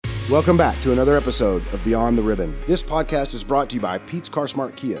Welcome back to another episode of Beyond the Ribbon. This podcast is brought to you by Pete's Car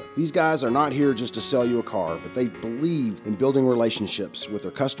Smart Kia. These guys are not here just to sell you a car, but they believe in building relationships with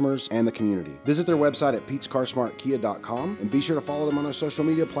their customers and the community. Visit their website at petescarsmartkia.com and be sure to follow them on their social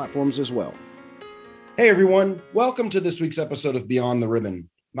media platforms as well. Hey everyone, welcome to this week's episode of Beyond the Ribbon.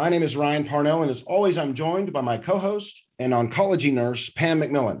 My name is Ryan Parnell, and as always, I'm joined by my co-host and oncology nurse, Pam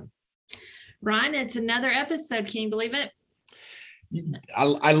McMillan. Ryan, it's another episode. Can you believe it?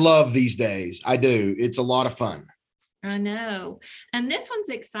 I love these days. I do. It's a lot of fun. I know. And this one's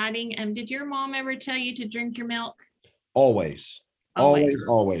exciting. Did your mom ever tell you to drink your milk? Always. You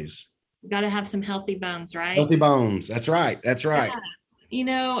got to have some healthy bones, right? Healthy bones. That's right. Yeah. You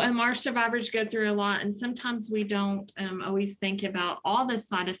know, our survivors go through a lot, and sometimes we don't always think about all the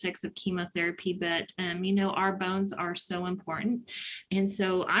side effects of chemotherapy, but, our bones are so important. And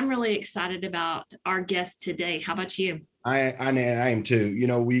so I'm really excited about our guest today. How about you? I am too. You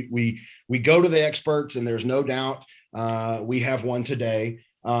know, we go to the experts, and there's no doubt we have one today.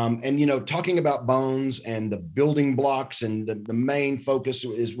 Talking about bones and the building blocks and the main focus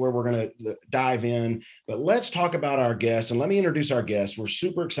is where we're going to dive in. But let's talk about our guest, and let me introduce our guest. We're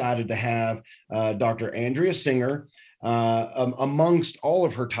super excited to have Dr. Andrea Singer. Amongst all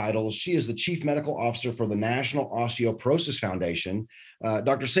of her titles, she is the Chief Medical Officer for the National Osteoporosis Foundation.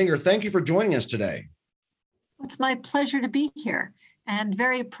 Dr. Singer, thank you for joining us today. It's my pleasure to be here, and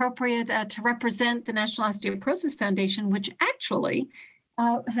very appropriate to represent the National Osteoporosis Foundation, which actually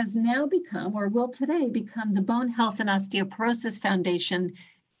has now become, or will today become, the Bone Health and Osteoporosis Foundation,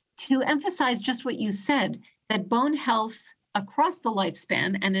 to emphasize just what you said, that bone health across the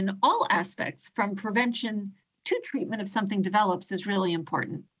lifespan and in all aspects, from prevention to treatment if something develops, is really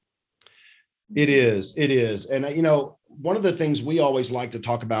important. It is. And, one of the things we always like to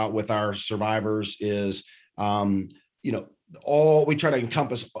talk about with our survivors is, we try to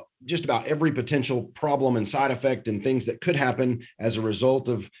encompass just about every potential problem and side effect and things that could happen as a result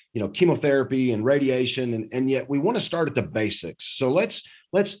of, chemotherapy and radiation. And yet we want to start at the basics. So let's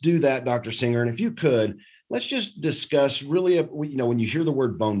do that, Dr. Singer. And if you could, let's just discuss really, when you hear the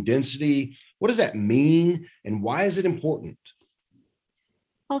word bone density, what does that mean and why is it important?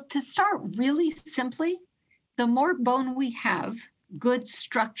 Well, to start really simply, the more bone we have, good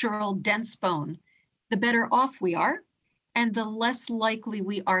structural dense bone, the better off we are, and the less likely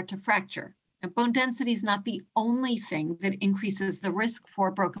we are to fracture. Now, bone density is not the only thing that increases the risk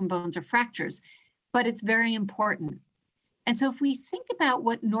for broken bones or fractures, but it's very important. And so if we think about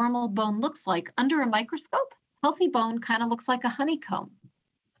what normal bone looks like under a microscope, healthy bone kind of looks like a honeycomb.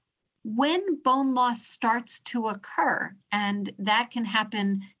 When bone loss starts to occur, and that can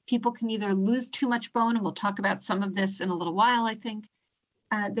happen, people can either lose too much bone, and we'll talk about some of this in a little while, I think.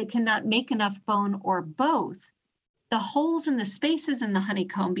 They cannot make enough bone, or both. The holes in the spaces in the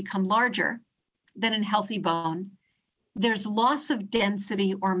honeycomb become larger than in healthy bone. There's loss of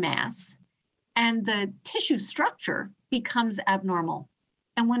density or mass, and the tissue structure becomes abnormal.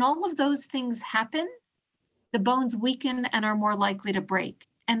 And when all of those things happen, the bones weaken and are more likely to break.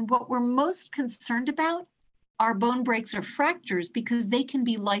 And what we're most concerned about are bone breaks or fractures, because they can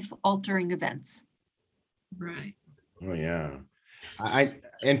be life-altering events. Right. Oh, yeah.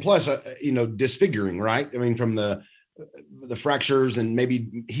 And plus, disfiguring, right? I mean, from the fractures and maybe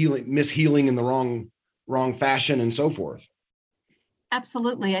mishealing in the wrong fashion and so forth.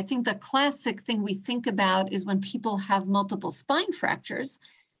 Absolutely. I think the classic thing we think about is when people have multiple spine fractures,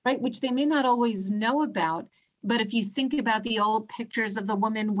 right? Which they may not always know about. But if you think about the old pictures of the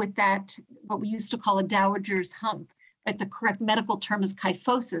woman with that, what we used to call a dowager's hump, right? The correct medical term is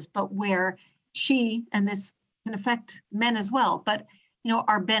kyphosis, but where she, and this can affect men as well, but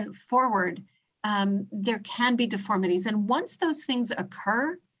are bent forward, there can be deformities. And once those things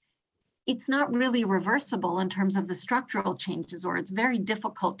occur, it's not really reversible in terms of the structural changes, or it's very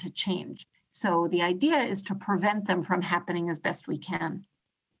difficult to change. So the idea is to prevent them from happening as best we can.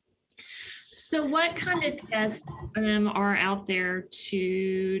 So what kind of tests are out there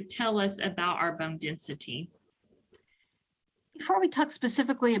to tell us about our bone density? Before we talk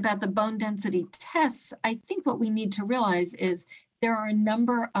specifically about the bone density tests, I think what we need to realize is there are a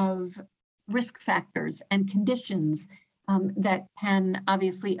number of risk factors and conditions that can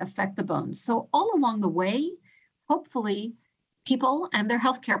obviously affect the bones. So all along the way, hopefully people and their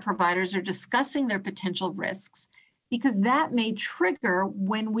healthcare providers are discussing their potential risks, because that may trigger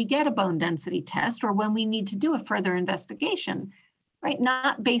when we get a bone density test or when we need to do a further investigation, right?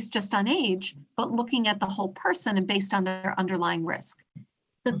 Not based just on age, but looking at the whole person and based on their underlying risk.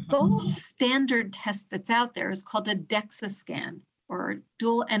 The gold standard test that's out there is called a DEXA scan, or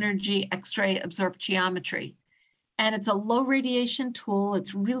dual energy X-ray absorptiometry. And it's a low radiation tool.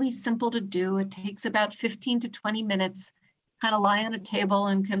 It's really simple to do. It takes about 15 to 20 minutes, kind of lie on a table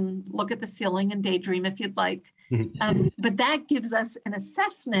and can look at the ceiling and daydream if you'd like. But that gives us an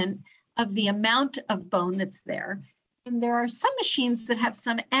assessment of the amount of bone that's there. And there are some machines that have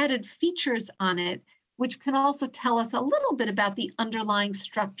some added features on it, which can also tell us a little bit about the underlying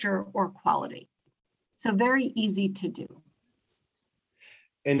structure or quality. So very easy to do.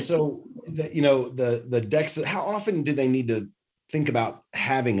 And so, the DEXA, how often do they need to think about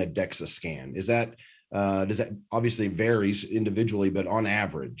having a DEXA scan? Is that, does that obviously varies individually, but on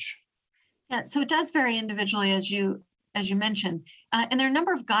average? Yeah, so it does vary individually, as you mentioned. And there are a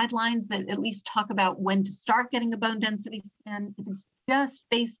number of guidelines that at least talk about when to start getting a bone density scan. If it's just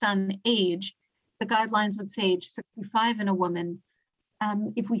based on age, the guidelines would say age 65 in a woman.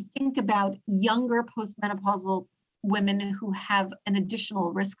 If we think about younger postmenopausal women who have an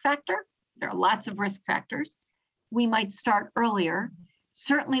additional risk factor, there are lots of risk factors, we might start earlier.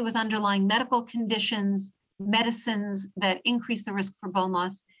 Certainly with underlying medical conditions, medicines that increase the risk for bone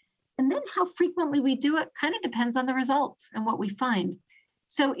loss. And then how frequently we do it kind of depends on the results and what we find.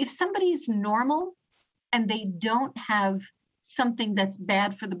 So if somebody's normal and they don't have something that's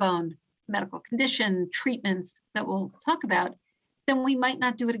bad for the bone, medical condition, treatments that we'll talk about, then we might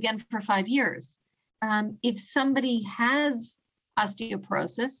not do it again for 5 years. If somebody has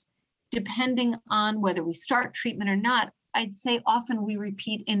osteoporosis, depending on whether we start treatment or not, I'd say often we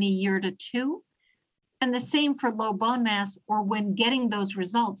repeat in a year to 2. And the same for low bone mass, or when getting those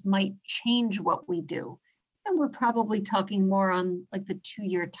results might change what we do. And we're probably talking more on like the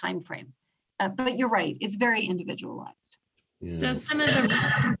 2-year time frame. But you're right, it's very individualized. So some of the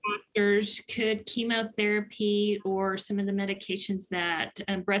factors, could chemotherapy or some of the medications that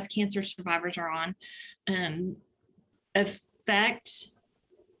breast cancer survivors are on affect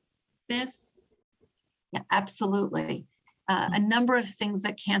this? Yeah, absolutely. A number of things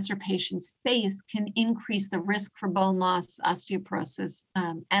that cancer patients face can increase the risk for bone loss, osteoporosis,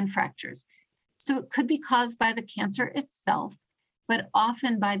 and fractures. So it could be caused by the cancer itself, but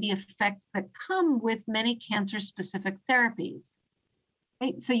often by the effects that come with many cancer-specific therapies.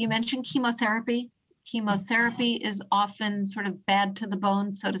 Right? So you mentioned chemotherapy. Chemotherapy is often sort of bad to the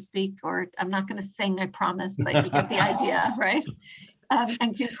bone, so to speak, or I'm not going to sing, I promise, but you get the idea, right?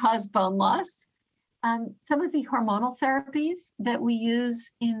 And can cause bone loss. Some of the hormonal therapies that we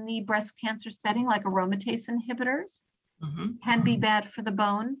use in the breast cancer setting, like aromatase inhibitors, can be bad for the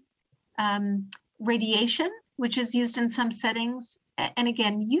bone. Radiation, which is used in some settings. And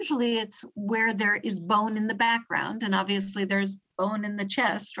again, usually it's where there is bone in the background, and obviously there's bone in the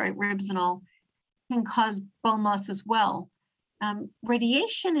chest, right? Ribs and all can cause bone loss as well.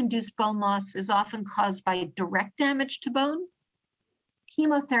 Radiation-induced bone loss is often caused by direct damage to bone.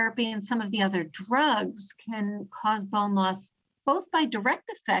 Chemotherapy and some of the other drugs can cause bone loss, both by direct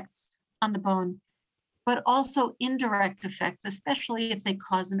effects on the bone, but also indirect effects, especially if they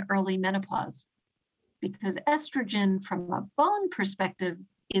cause an early menopause. Because estrogen, from a bone perspective,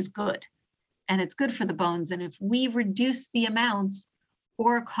 is good, and it's good for the bones. And if we reduce the amounts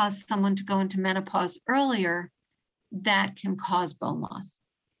or cause someone to go into menopause earlier, that can cause bone loss.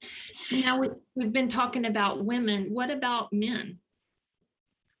 Now, we've been talking about women. What about men?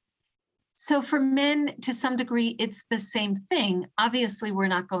 So for men, to some degree, it's the same thing. Obviously, we're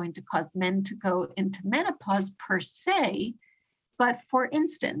not going to cause men to go into menopause per se. But for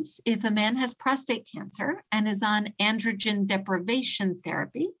instance, if a man has prostate cancer and is on androgen deprivation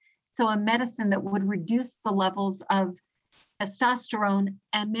therapy, so a medicine that would reduce the levels of testosterone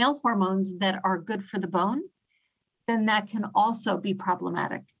and male hormones that are good for the bone, then that can also be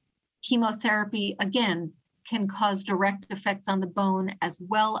problematic. Chemotherapy, again, can cause direct effects on the bone, as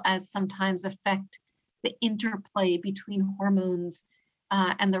well as sometimes affect the interplay between hormones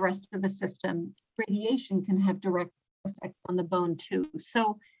and the rest of the system. Radiation can have direct effect on the bone too.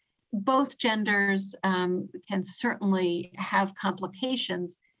 So both genders can certainly have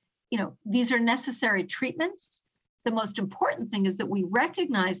complications. These are necessary treatments. The most important thing is that we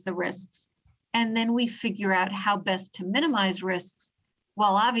recognize the risks, and then we figure out how best to minimize risks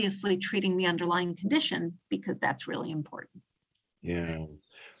while obviously treating the underlying condition, because that's really important. Yeah.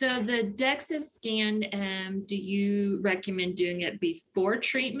 So the DEXA scan, do you recommend doing it before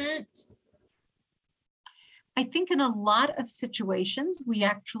treatment? I think in a lot of situations, we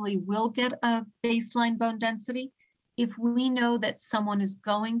actually will get a baseline bone density if we know that someone is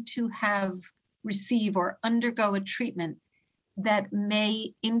going to receive or undergo a treatment that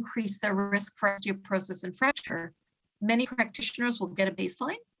may increase their risk for osteoporosis and fracture. Many practitioners will get a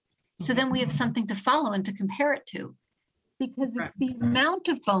baseline. So then we have something to follow and to compare it to. because Right. it's the amount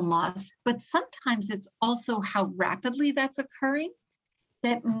of bone loss, but sometimes it's also how rapidly that's occurring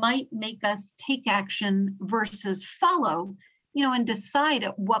that might make us take action versus follow, and decide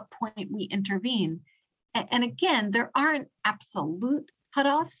at what point we intervene. And again, there aren't absolute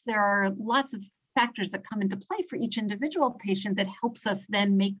cutoffs. There are lots of factors that come into play for each individual patient that helps us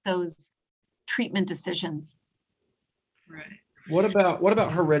then make those treatment decisions. Right. What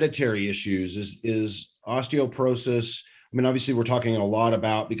about hereditary issues? Is osteoporosis? I mean, obviously, we're talking a lot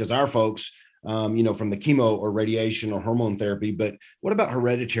about, because our folks, from the chemo or radiation or hormone therapy, but what about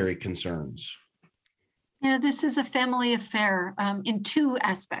hereditary concerns? Yeah, this is a family affair in two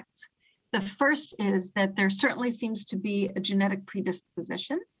aspects. The first is that there certainly seems to be a genetic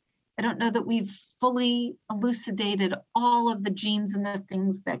predisposition. I don't know that we've fully elucidated all of the genes and the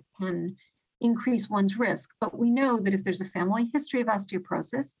things that can increase one's risk, but we know that if there's a family history of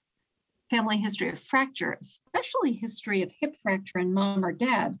osteoporosis, family history of fracture, especially history of hip fracture in mom or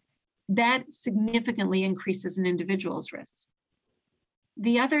dad, that significantly increases an individual's risk.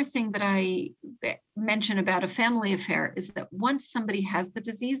 The other thing that I mention about a family affair is that once somebody has the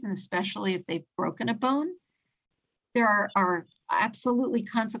disease, and especially if they've broken a bone, there are absolutely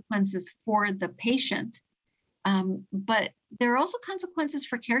consequences for the patient, but there are also consequences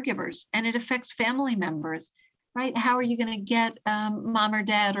for caregivers, and it affects family members, right? How are you going to get mom or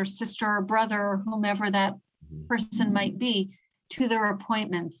dad or sister or brother or whomever that person might be to their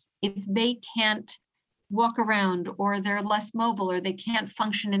appointments if they can't walk around, or they're less mobile, or they can't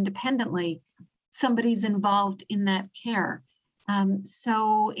function independently? Somebody's involved in that care.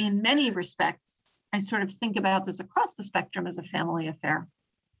 So in many respects, I sort of think about this across the spectrum as a family affair.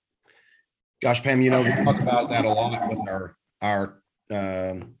 Gosh, Pam, we talk about that a lot with our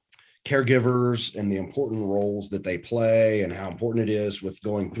caregivers and the important roles that they play and how important it is with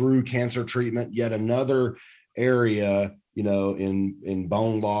going through cancer treatment. Yet another area, in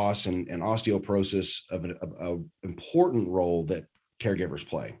bone loss and osteoporosis of an important role that caregivers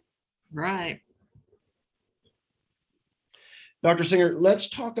play. Right. Dr. Singer, let's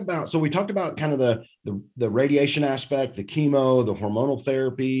talk about, so we talked about kind of the radiation aspect, the chemo, the hormonal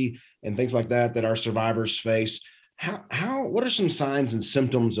therapy, and things like that our survivors face. What are some signs and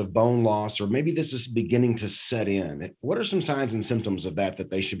symptoms of bone loss, or maybe this is beginning to set in? What are some signs and symptoms of that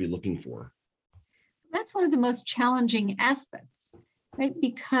they should be looking for? That's one of the most challenging aspects, right?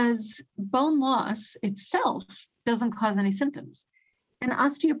 Because bone loss itself doesn't cause any symptoms. And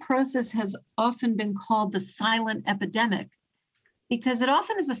osteoporosis has often been called the silent epidemic because it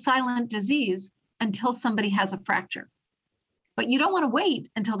often is a silent disease until somebody has a fracture. But you don't want to wait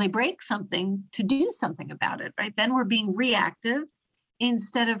until they break something to do something about it, right? Then we're being reactive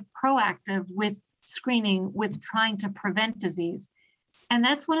instead of proactive with screening, with trying to prevent disease. And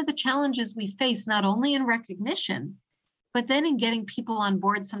that's one of the challenges we face, not only in recognition, but then in getting people on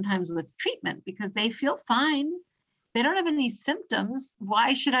board sometimes with treatment, because they feel fine. They don't have any symptoms.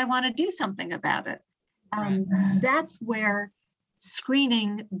 Why should I want to do something about it? That's where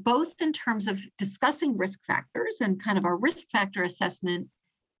screening, both in terms of discussing risk factors and kind of our risk factor assessment,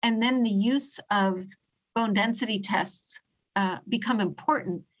 and then the use of bone density tests become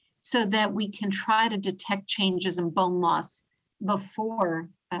important so that we can try to detect changes in bone loss before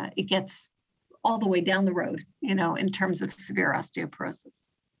it gets all the way down the road, in terms of severe osteoporosis.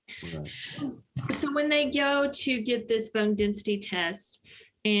 Right. So when they go to get this bone density test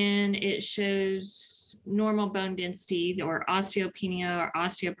and it shows normal bone density or osteopenia or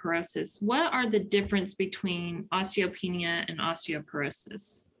osteoporosis, what are the difference between osteopenia and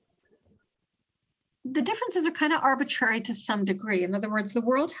osteoporosis? The differences are kind of arbitrary to some degree. In other words, the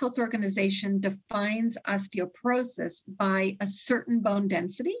World Health Organization defines osteoporosis by a certain bone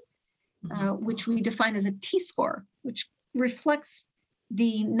density, which we define as a T-score, which reflects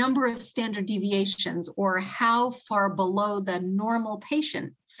the number of standard deviations or how far below the normal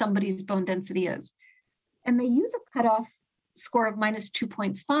patient somebody's bone density is. And they use a cutoff score of minus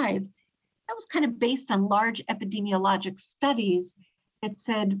 2.5. That was kind of based on large epidemiologic studies that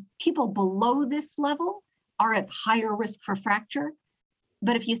said people below this level are at higher risk for fracture.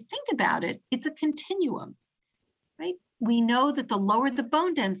 But if you think about it, it's a continuum, right? We know that the lower the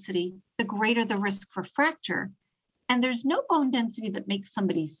bone density, the greater the risk for fracture. And there's no bone density that makes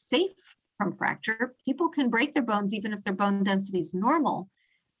somebody safe from fracture. People can break their bones even if their bone density is normal.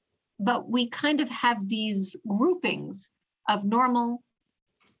 But we kind of have these groupings of normal,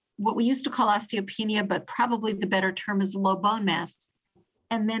 what we used to call osteopenia, but probably the better term is low bone mass,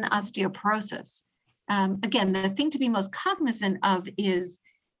 and then osteoporosis. Again, the thing to be most cognizant of is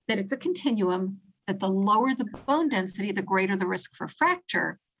that it's a continuum, that the lower the bone density, the greater the risk for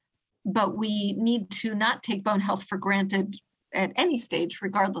fracture. but we need to not take bone health for granted at any stage,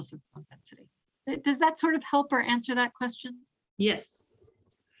 regardless of bone density. Does that sort of help or answer that question? Yes.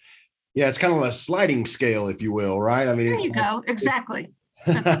 Yeah, it's kind of a sliding scale, if you will, right? I mean, There it's you go. Exactly.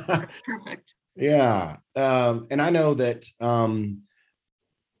 That's perfect. yeah. And I know that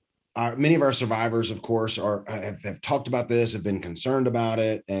many of our survivors, of course, have talked about this, have been concerned about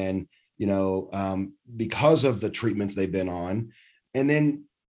it, and because of the treatments they've been on. And then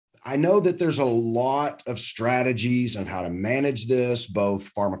I know that there's a lot of strategies on how to manage this,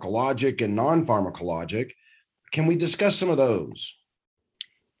 both pharmacologic and non-pharmacologic. Can we discuss some of those?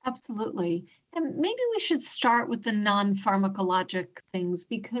 Absolutely. And maybe we should start with the non-pharmacologic things,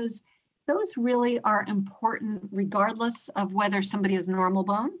 because those really are important regardless of whether somebody has normal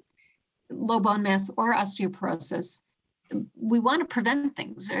bone, low bone mass, or osteoporosis. We want to prevent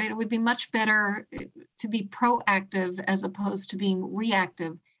things, right? It would be much better to be proactive as opposed to being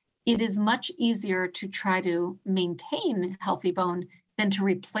reactive. It is much easier to try to maintain healthy bone than to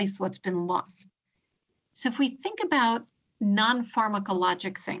replace what's been lost. So if we think about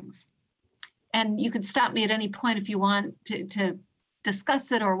non-pharmacologic things, and you could stop me at any point if you want to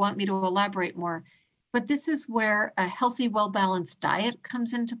discuss it or want me to elaborate more, but this is where a healthy, well-balanced diet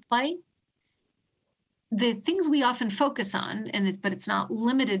comes into play. The things we often focus on, but it's not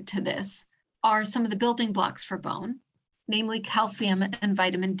limited to this, are some of the building blocks for bone, namely calcium and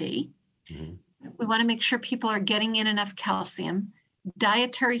vitamin D. Mm-hmm. We want to make sure people are getting in enough calcium.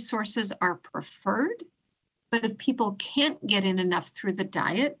 Dietary sources are preferred, but if people can't get in enough through the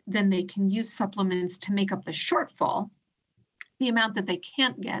diet, then they can use supplements to make up the shortfall, the amount that they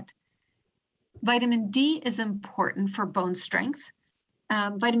can't get. Vitamin D is important for bone strength.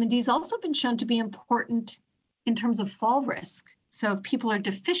 Vitamin D has also been shown to be important in terms of fall risk. So if people are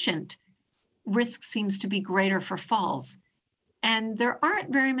deficient, risk seems to be greater for falls. And there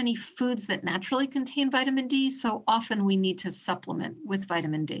aren't very many foods that naturally contain vitamin D, so often we need to supplement with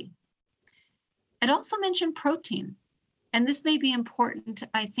vitamin D. I'd also mention protein, and this may be important,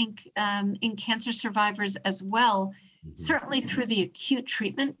 I think, in cancer survivors as well, certainly through the acute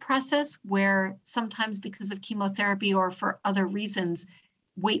treatment process, where sometimes because of chemotherapy or for other reasons,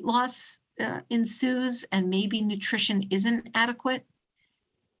 weight loss ensues and maybe nutrition isn't adequate.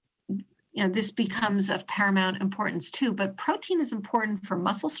 This becomes of paramount importance too, but protein is important for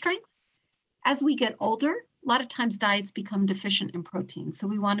muscle strength. As we get older, a lot of times diets become deficient in protein. So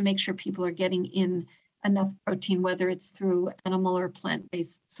we want to make sure people are getting in enough protein, whether it's through animal or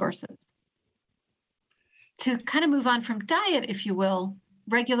plant-based sources. To kind of move on from diet, if you will,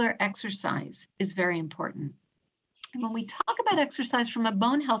 regular exercise is very important. And when we talk about exercise from a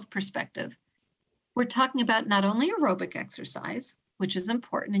bone health perspective, we're talking about not only aerobic exercise, which is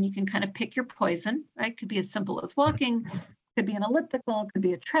important, and you can kind of pick your poison, right? Could be as simple as walking, could be an elliptical, could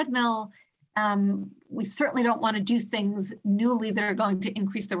be a treadmill. We certainly don't want to do things newly that are going to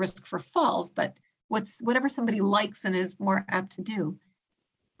increase the risk for falls, but whatever somebody likes and is more apt to do.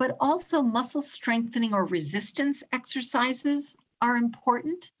 But also muscle strengthening or resistance exercises are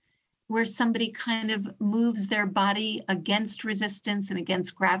important, where somebody kind of moves their body against resistance and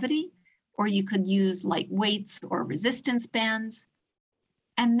against gravity, or you could use light weights or resistance bands.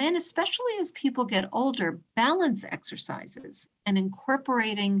 And then especially as people get older, balance exercises and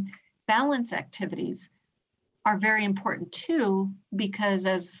incorporating balance activities are very important too, because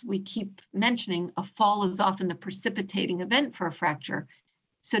as we keep mentioning, a fall is often the precipitating event for a fracture.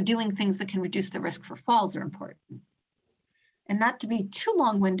 So doing things that can reduce the risk for falls are important. And not to be too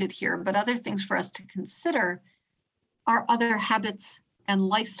long-winded here, but other things for us to consider are other habits and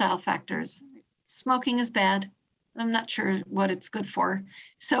lifestyle factors. Smoking is bad. I'm not sure what it's good for.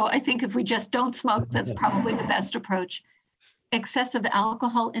 So I think if we just don't smoke, that's probably the best approach. Excessive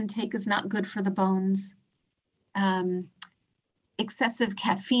alcohol intake is not good for the bones. Excessive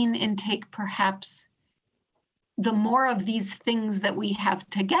caffeine intake, perhaps. The more of these things that we have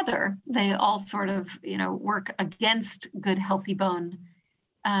together, they all sort of, work against good, healthy bone.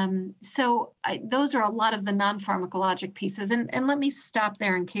 Those are a lot of the non-pharmacologic pieces. And let me stop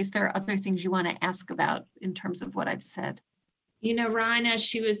there in case there are other things you want to ask about in terms of what I've said. Ryan, as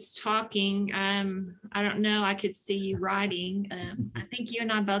she was talking, I don't know, I could see you writing. I think you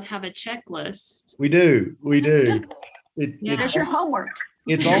and I both have a checklist. We do. There's your homework.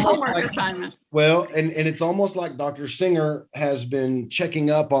 It's almost homework like assignment. Well, and it's almost like Dr. Singer has been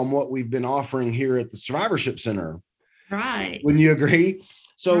checking up on what we've been offering here at the Survivorship Center. Right. Wouldn't you agree?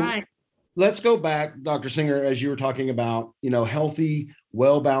 So right. Let's go back, Dr. Singer, as you were talking about, healthy,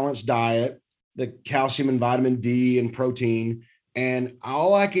 well-balanced diet, the calcium and vitamin D and protein. And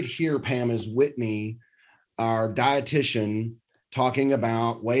all I could hear, Pam, is Whitney, our dietitian, talking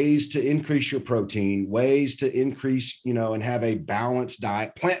about ways to increase your protein, ways to increase, and have a balanced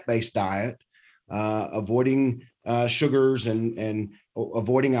diet, plant-based diet, avoiding sugars and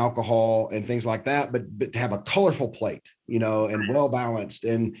avoiding alcohol and things like that, but to have a colorful plate, and well balanced,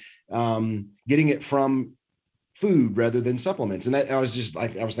 and getting it from food rather than supplements. And that I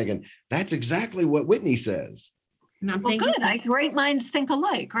was thinking, that's exactly what Whitney says. And I'm Well, thinking good. Great minds think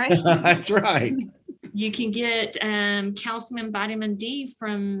alike, right? That's right. you can get calcium and vitamin D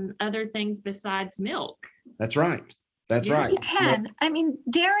from other things besides milk. That's right. That's Yeah, right. You can. I mean,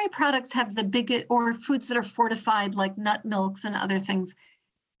 dairy products have the biggest, or foods that are fortified like nut milks and other things,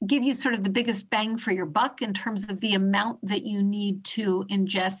 give you sort of the biggest bang for your buck in terms of the amount that you need to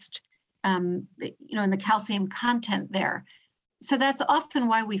ingest, in the calcium content there. So that's often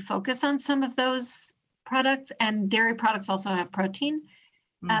why we focus on some of those products, and dairy products also have protein.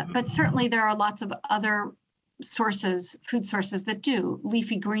 But certainly there are lots of other sources, food sources that do.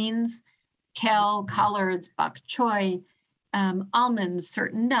 Leafy greens, kale, collards, bok choy, almonds,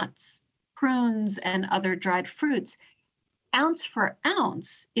 certain nuts, prunes, and other dried fruits. Ounce for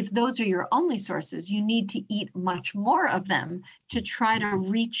ounce, if those are your only sources, you need to eat much more of them to try to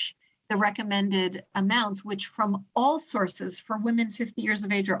reach the recommended amounts, which from all sources for women 50 years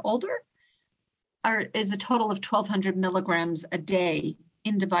of age or older is a total of 1,200 milligrams a day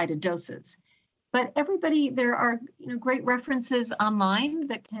in divided doses. But everybody, there are great references online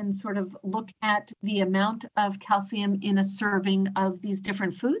that can sort of look at the amount of calcium in a serving of these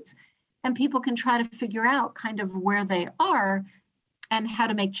different foods, and people can try to figure out kind of where they are and how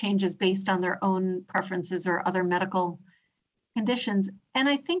to make changes based on their own preferences or other medical conditions. And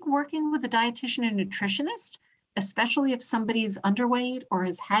I think working with a dietitian and nutritionist, especially if somebody's underweight or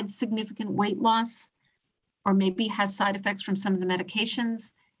has had significant weight loss, or maybe has side effects from some of the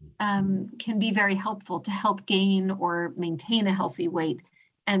medications, can be very helpful to help gain or maintain a healthy weight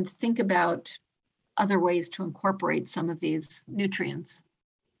and think about other ways to incorporate some of these nutrients.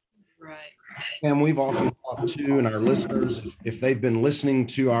 Right. And we've often talked to, and our listeners, if they've been listening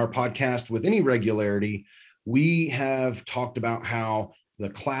to our podcast with any regularity, we have talked about how the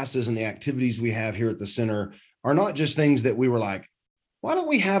classes and the activities we have here at the center are not just things that we were like, why don't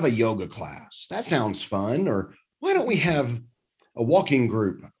we have a yoga class? That sounds fun. Or why don't we have a walking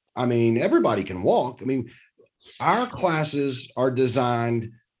group? I mean, everybody can walk. I mean, our classes are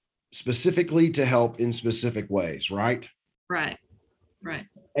designed specifically to help in specific ways, right? Right. Right.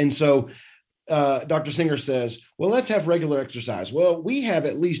 And so Dr. Singer says, well, let's have regular exercise. Well, we have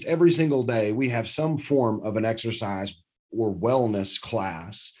at least every single day, we have some form of an exercise or wellness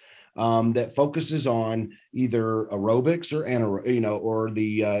class that focuses on either aerobics or or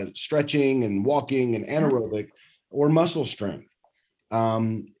the stretching and walking and anaerobic or muscle strength.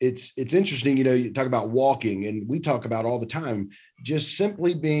 It's interesting, you talk about walking, and we talk about all the time, just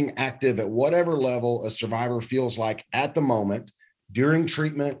simply being active at whatever level a survivor feels like at the moment, during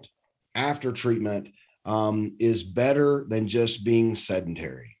treatment, after treatment, is better than just being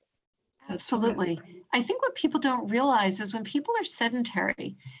sedentary. Absolutely. I think what people don't realize is when people are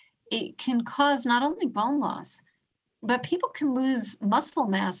sedentary, it can cause not only bone loss, but people can lose muscle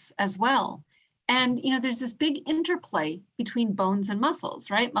mass as well. And, there's this big interplay between bones and muscles,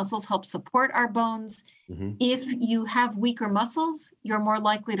 right? Muscles help support our bones. Mm-hmm. If you have weaker muscles, you're more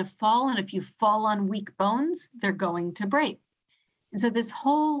likely to fall. And if you fall on weak bones, they're going to break. And so this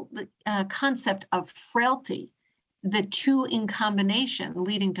whole concept of frailty, the two in combination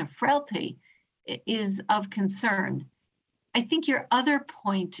leading to frailty, is of concern. I think your other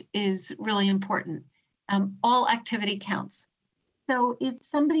point is really important. All activity counts. So if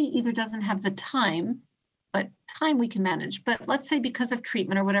somebody either doesn't have the time, but time we can manage, but let's say because of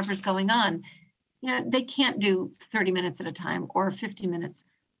treatment or whatever's going on, they can't do 30 minutes at a time or 50 minutes.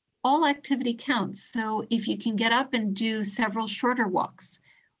 All activity counts. So if you can get up and do several shorter walks,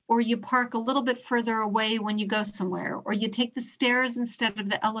 or you park a little bit further away when you go somewhere, or you take the stairs instead of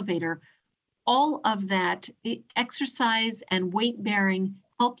the elevator, all of that exercise and weight bearing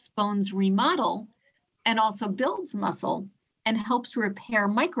helps bones remodel and also builds muscle and helps repair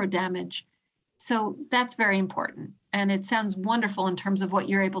micro damage. So that's very important. And it sounds wonderful in terms of what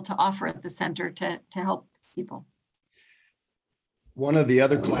you're able to offer at the center to help people. One of the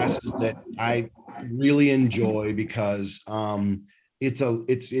other classes that I really enjoy because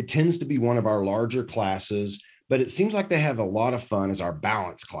it tends to be one of our larger classes, but it seems like they have a lot of fun, is our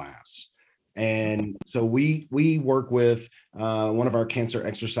balance class. And so we work with one of our cancer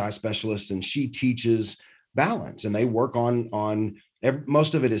exercise specialists, and she teaches balance, and they work on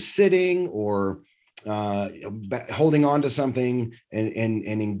most of it is sitting or holding on to something and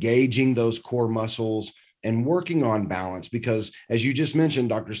engaging those core muscles. and working on balance, because as you just mentioned,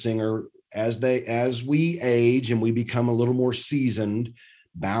 Dr. Singer, as we age and we become a little more seasoned,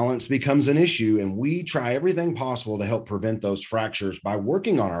 balance becomes an issue, and we try everything possible to help prevent those fractures by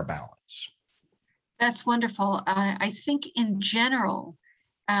working on our balance. That's wonderful. I think in general,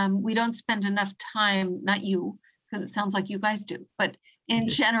 we don't spend enough time, not you, because it sounds like you guys do, but in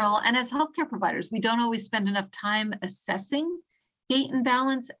general, and as healthcare providers, we don't always spend enough time assessing gait and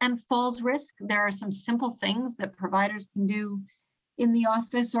balance and falls risk. There are some simple things that providers can do in the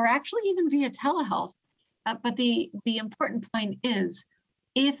office or actually even via telehealth. But the important point is,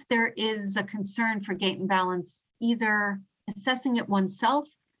 if there is a concern for gait and balance, either assessing it oneself,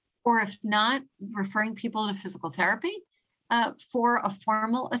 or if not, referring people to physical therapy for a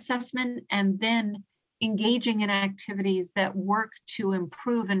formal assessment, and then engaging in activities that work to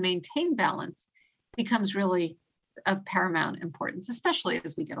improve and maintain balance becomes really of paramount importance, especially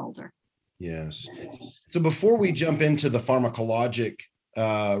as we get older. Yes. So before we jump into the pharmacologic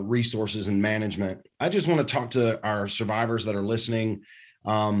resources and management, I just want to talk to our survivors that are listening,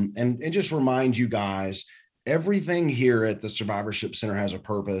 and just remind you guys, everything here at the Survivorship Center has a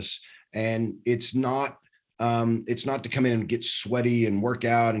purpose, and it's not to come in and get sweaty and work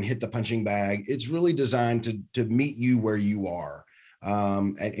out and hit the punching bag. It's really designed to meet you where you are.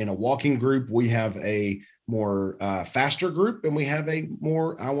 In a walking group, we have a more faster group, and we have a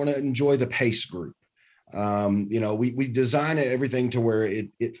more, I want to enjoy the pace group. We design everything to where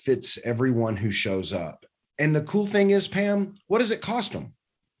it fits everyone who shows up. And the cool thing is, Pam, what does it cost them?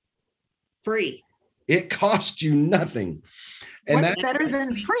 Free. It costs you nothing. And what's better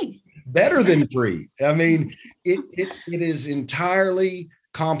than free? Better than free. I mean, it is entirely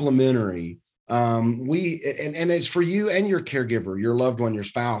complimentary. And it's for you and your caregiver, your loved one, your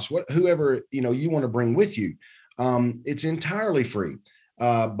spouse, whoever you want to bring with you. It's entirely free.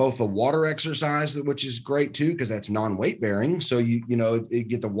 Both a water exercise, which is great too, because that's non-weight bearing. So you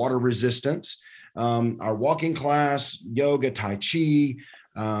get the water resistance. Our walking class, yoga, tai chi,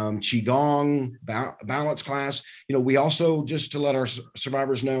 qigong, balance class. We also, just to let our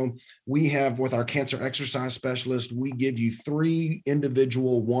survivors know, we have, with our cancer exercise specialist, we give you 3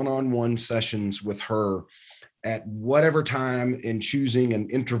 individual one-on-one sessions with her at whatever time, in choosing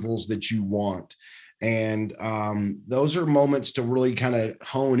and intervals that you want. And those are moments to really kind of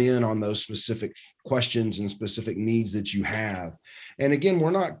hone in on those specific questions and specific needs that you have. And again, we're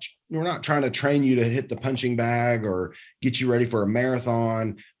not trying to train you to hit the punching bag or get you ready for a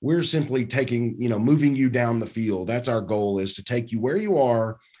marathon. We're simply moving you down the field. That's our goal, is to take you where you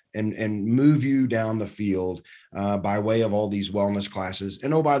are and move you down the field by way of all these wellness classes.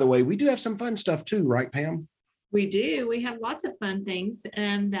 And oh, by the way, we do have some fun stuff too, right, Pam? We do. We have lots of fun things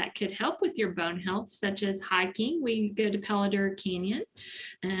that could help with your bone health, such as hiking. We go to Peladura Canyon,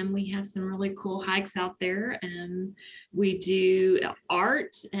 and we have some really cool hikes out there. We do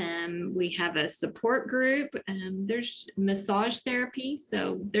art, and we have a support group. There's massage therapy.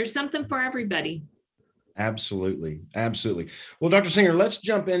 So there's something for everybody. Absolutely. Absolutely. Well, Dr. Singer, let's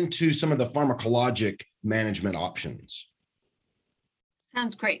jump into some of the pharmacologic management options.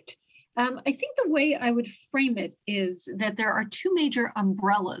 Sounds great. I think the way I would frame it is that there are 2 major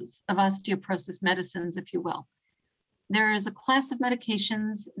umbrellas of osteoporosis medicines, if you will. There is a class of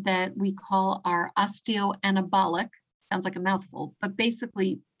medications that we call our osteoanabolic, sounds like a mouthful, but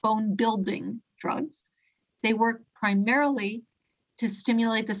basically bone building drugs. They work primarily to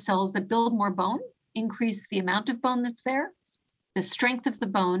stimulate the cells that build more bone, increase the amount of bone that's there, the strength of the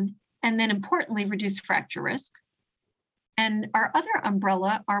bone, and then importantly, reduce fracture risk. And our other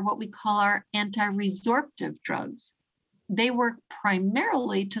umbrella are what we call our anti-resorptive drugs. They work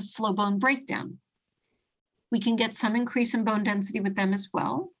primarily to slow bone breakdown. We can get some increase in bone density with them as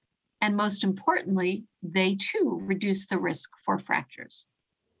well. And most importantly, they too reduce the risk for fractures.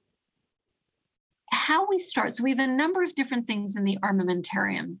 How we start, so we have a number of different things in the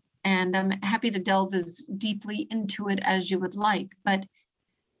armamentarium, and I'm happy to delve as deeply into it as you would like. But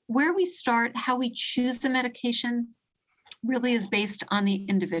where we start, how we choose the medication, really is based on the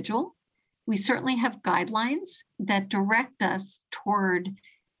individual. We certainly have guidelines that direct us toward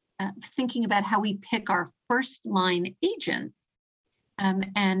thinking about how we pick our first line agent.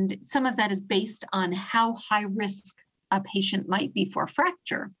 And some of that is based on how high risk a patient might be for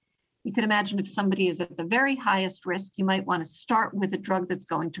fracture. You could imagine if somebody is at the very highest risk, you might want to start with a drug that's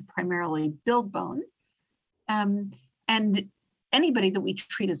going to primarily build bone. And anybody that we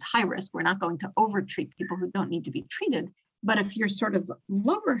treat as high risk, we're not going to over-treat people who don't need to be treated. But if you're sort of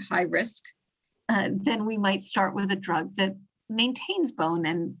lower high risk, then we might start with a drug that maintains bone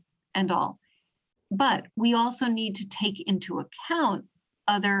and all. But we also need to take into account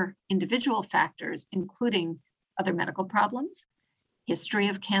other individual factors, including other medical problems, history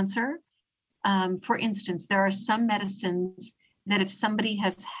of cancer. For instance, there are some medicines that if somebody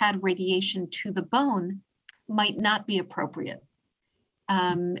has had radiation to the bone might not be appropriate.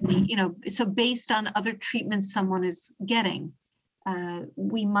 So based on other treatments someone is getting,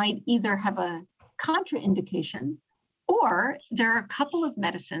 we might either have a contraindication, or there are a couple of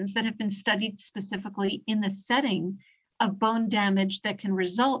medicines that have been studied specifically in the setting of bone damage that can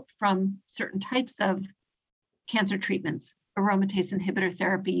result from certain types of cancer treatments, aromatase inhibitor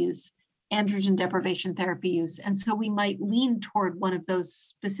therapy use, androgen deprivation therapy use. And so we might lean toward one of those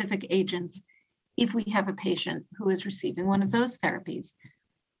specific agents if we have a patient who is receiving one of those therapies.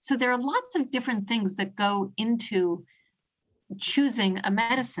 So there are lots of different things that go into choosing a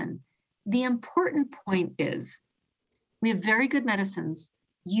medicine. The important point is we have very good medicines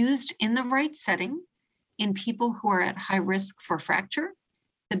used in the right setting in people who are at high risk for fracture.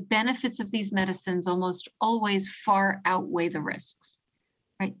 The benefits of these medicines almost always far outweigh the risks,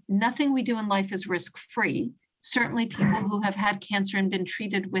 right? Nothing we do in life is risk-free. Certainly people who have had cancer and been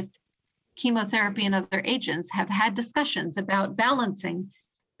treated with chemotherapy and other agents have had discussions about balancing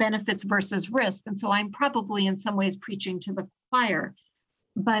benefits versus risk. And so I'm probably in some ways preaching to the choir.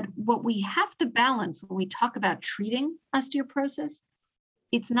 But what we have to balance when we talk about treating osteoporosis,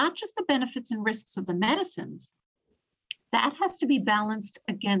 it's not just the benefits and risks of the medicines. That has to be balanced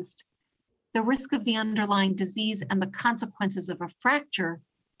against the risk of the underlying disease and the consequences of a fracture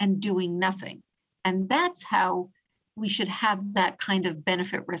and doing nothing. And that's how we should have that kind of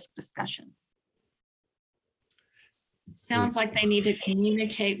benefit risk discussion. Sounds like they need to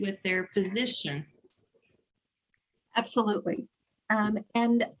communicate with their physician. Absolutely. And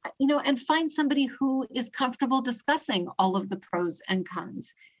find somebody who is comfortable discussing all of the pros and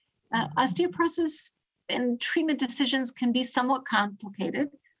cons. Osteoporosis and treatment decisions can be somewhat complicated.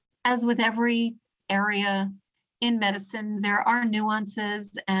 As with every area in medicine, there are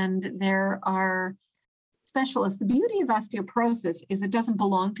nuances and there are specialists. The beauty of osteoporosis is it doesn't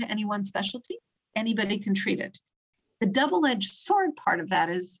belong to any one specialty. Anybody can treat it. The double-edged sword part of that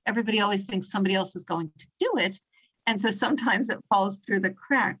is everybody always thinks somebody else is going to do it. And so sometimes it falls through the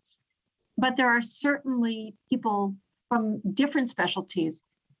cracks. But there are certainly people from different specialties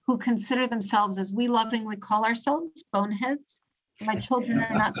who consider themselves, as we lovingly call ourselves, boneheads. My children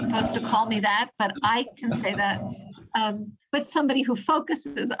are not supposed to call me that, but I can say that. But somebody who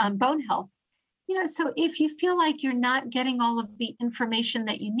focuses on bone health. So if you feel like you're not getting all of the information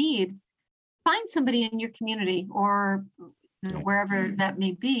that you need, find somebody in your community or wherever that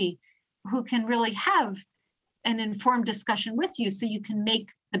may be who can really have an informed discussion with you so you can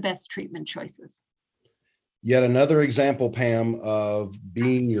make the best treatment choices. Yet another example, Pam, of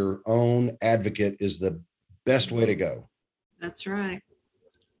being your own advocate is the best way to go. That's right.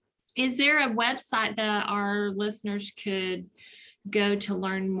 Is there a website that our listeners could go to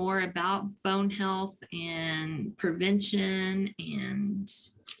learn more about bone health and prevention and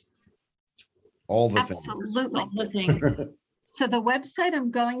all the Absolutely. things? So the website I'm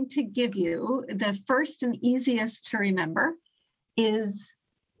going to give you, the first and easiest to remember, is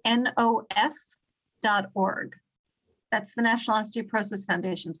NOF.org. That's the National Osteoporosis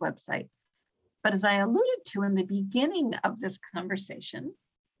Foundation's website. But as I alluded to in the beginning of this conversation,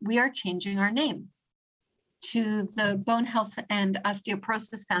 we are changing our name to the Bone Health and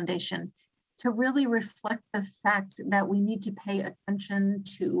Osteoporosis Foundation to really reflect the fact that we need to pay attention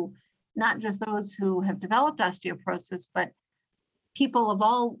to not just those who have developed osteoporosis, but people of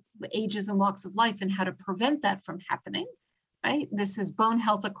all ages and walks of life and how to prevent that from happening, right? This is bone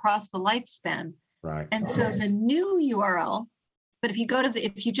health across the lifespan. Right. And so the new URL, but if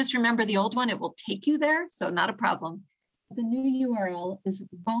you just remember the old one, it will take you there. So not a problem. The new URL is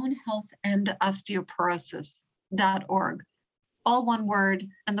bonehealthandosteoporosis.org. All one word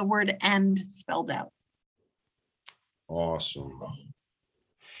and the word "and" spelled out. Awesome.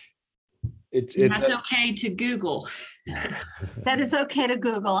 That's okay to Google. That is okay to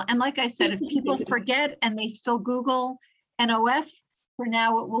Google. And like I said, if people forget and they still Google NOF, for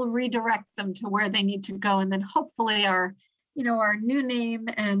now it will redirect them to where they need to go. And then hopefully our new name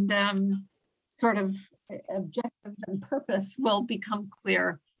and sort of objectives and purpose will become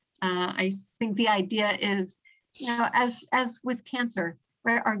clear. I think the idea is, as with cancer,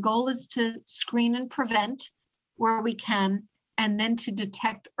 right? Our goal is to screen and prevent where we can, and then to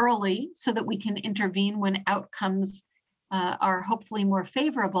detect early so that we can intervene when outcomes are hopefully more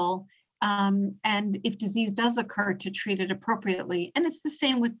favorable. And if disease does occur, to treat it appropriately. And it's the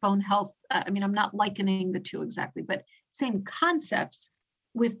same with bone health. I'm not likening the two exactly, but same concepts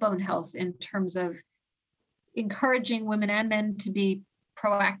with bone health in terms of encouraging women and men to be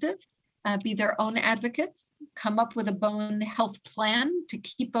proactive, be their own advocates, come up with a bone health plan to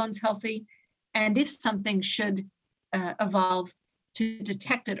keep bones healthy. And if something should evolve, to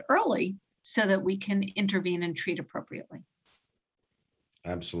detect it early so that we can intervene and treat appropriately.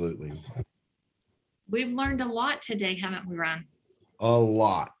 Absolutely. We've learned a lot today, haven't we, Ron? A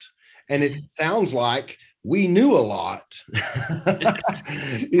lot. And it sounds like we knew a lot.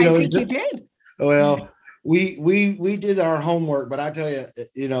 I think you did. Well, we did our homework, but I tell you,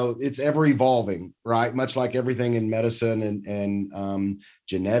 it's ever evolving, right? Much like everything in medicine and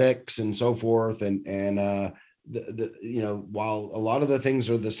genetics and so forth. And while a lot of the things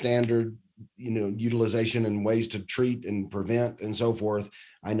are the standard, utilization and ways to treat and prevent and so forth,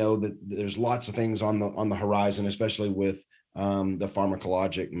 I know that there's lots of things on the horizon, especially with the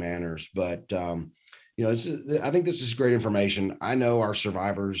pharmacologic manners. But I think this is great information. I know our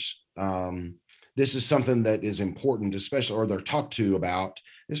survivors. This is something that is important, especially, or they're talked to about,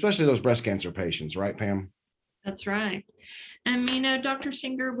 especially those breast cancer patients, right, Pam? That's right. And, Dr.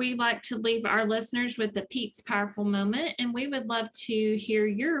 Singer, we like to leave our listeners with the Pete's Powerful Moment, and we would love to hear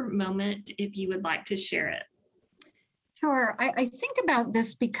your moment if you would like to share it. Sure. I think about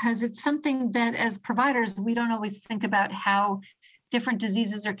this because it's something that as providers, we don't always think about how different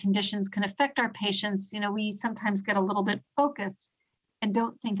diseases or conditions can affect our patients. We sometimes get a little bit focused and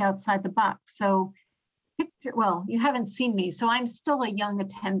don't think outside the box. So you haven't seen me, so I'm still a young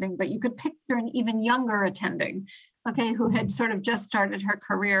attending, but you could picture an even younger attending, okay, who had sort of just started her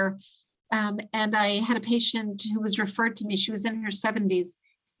career. And I had a patient who was referred to me. She was in her 70s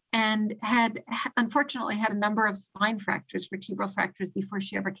and had unfortunately had a number of spine fractures, vertebral fractures, before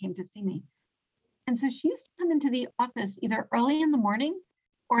she ever came to see me. And so she used to come into the office either early in the morning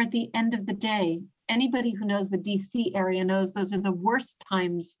or at the end of the day. Anybody who knows the DC area knows those are the worst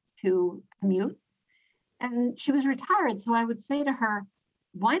times to commute. And she was retired. So I would say to her,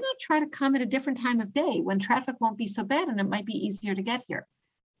 why not try to come at a different time of day when traffic won't be so bad and it might be easier to get here?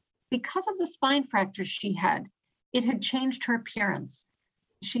 Because of the spine fractures she had, it had changed her appearance.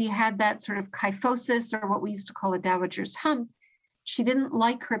 She had that sort of kyphosis, or what we used to call a dowager's hump. She didn't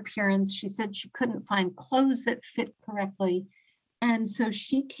like her appearance. She said she couldn't find clothes that fit correctly. And so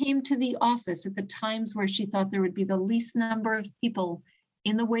she came to the office at the times where she thought there would be the least number of people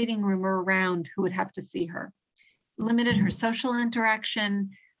in the waiting room or around who would have to see her. Limited her social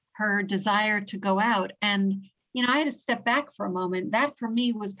interaction, her desire to go out. And, I had to step back for a moment. That for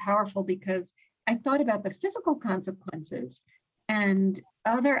me was powerful because I thought about the physical consequences and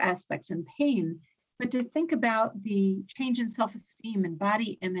other aspects and pain, but to think about the change in self-esteem and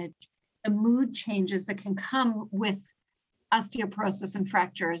body image, the mood changes that can come with osteoporosis and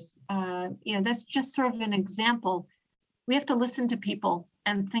fractures. That's just sort of an example. We have to listen to people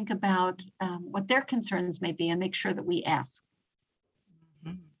and think about what their concerns may be and make sure that we ask.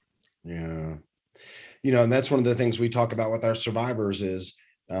 Yeah. And that's one of the things we talk about with our survivors is,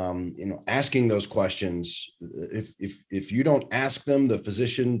 asking those questions. If you don't ask them, the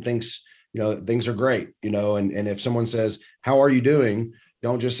physician thinks, things are great, and if someone says, how are you doing?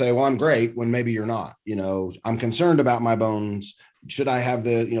 Don't just say, well, I'm great, when maybe you're not. I'm concerned about my bones. Should I have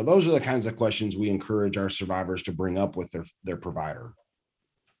those are the kinds of questions we encourage our survivors to bring up with their provider.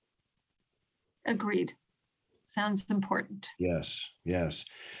 Agreed. Sounds important. Yes.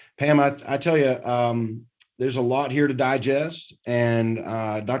 Pam, I tell you, there's a lot here to digest. And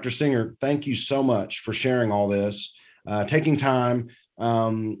Dr. Singer, thank you so much for sharing all this, taking time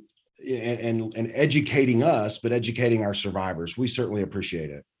and educating us, but educating our survivors. We certainly appreciate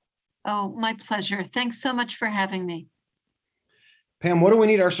it. Oh, my pleasure. Thanks so much for having me. Pam, what do we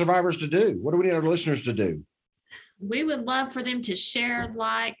need our survivors to do? What do we need our listeners to do? We would love for them to share,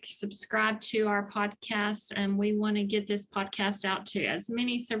 subscribe to our podcast, and we want to get this podcast out to as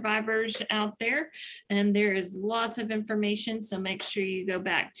many survivors out there. And there is lots of information, so make sure you go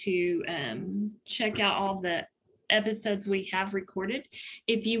back to check out all the episodes we have recorded.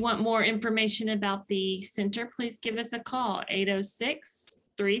 If you want more information about the center, please give us a call,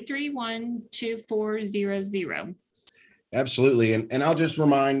 806-331-2400. Absolutely. And I'll just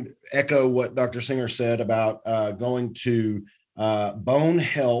echo what Dr. Singer said about going to Bone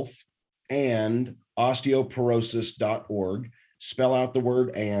Health and osteoporosis.org. Spell out the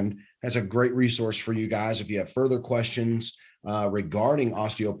word and. That's a great resource for you guys. If you have further questions regarding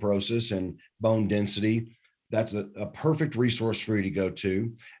osteoporosis and bone density, that's a perfect resource for you to go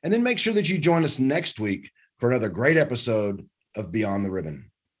to. And then make sure that you join us next week for another great episode of Beyond the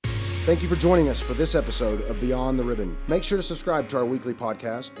Ribbon. Thank you for joining us for this episode of Beyond the Ribbon. Make sure to subscribe to our weekly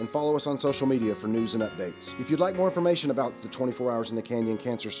podcast and follow us on social media for news and updates. If you'd like more information about the 24 Hours in the Canyon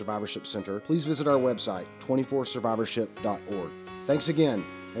Cancer Survivorship Center, please visit our website, 24survivorship.org. Thanks again,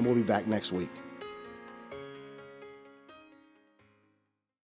 and we'll be back next week.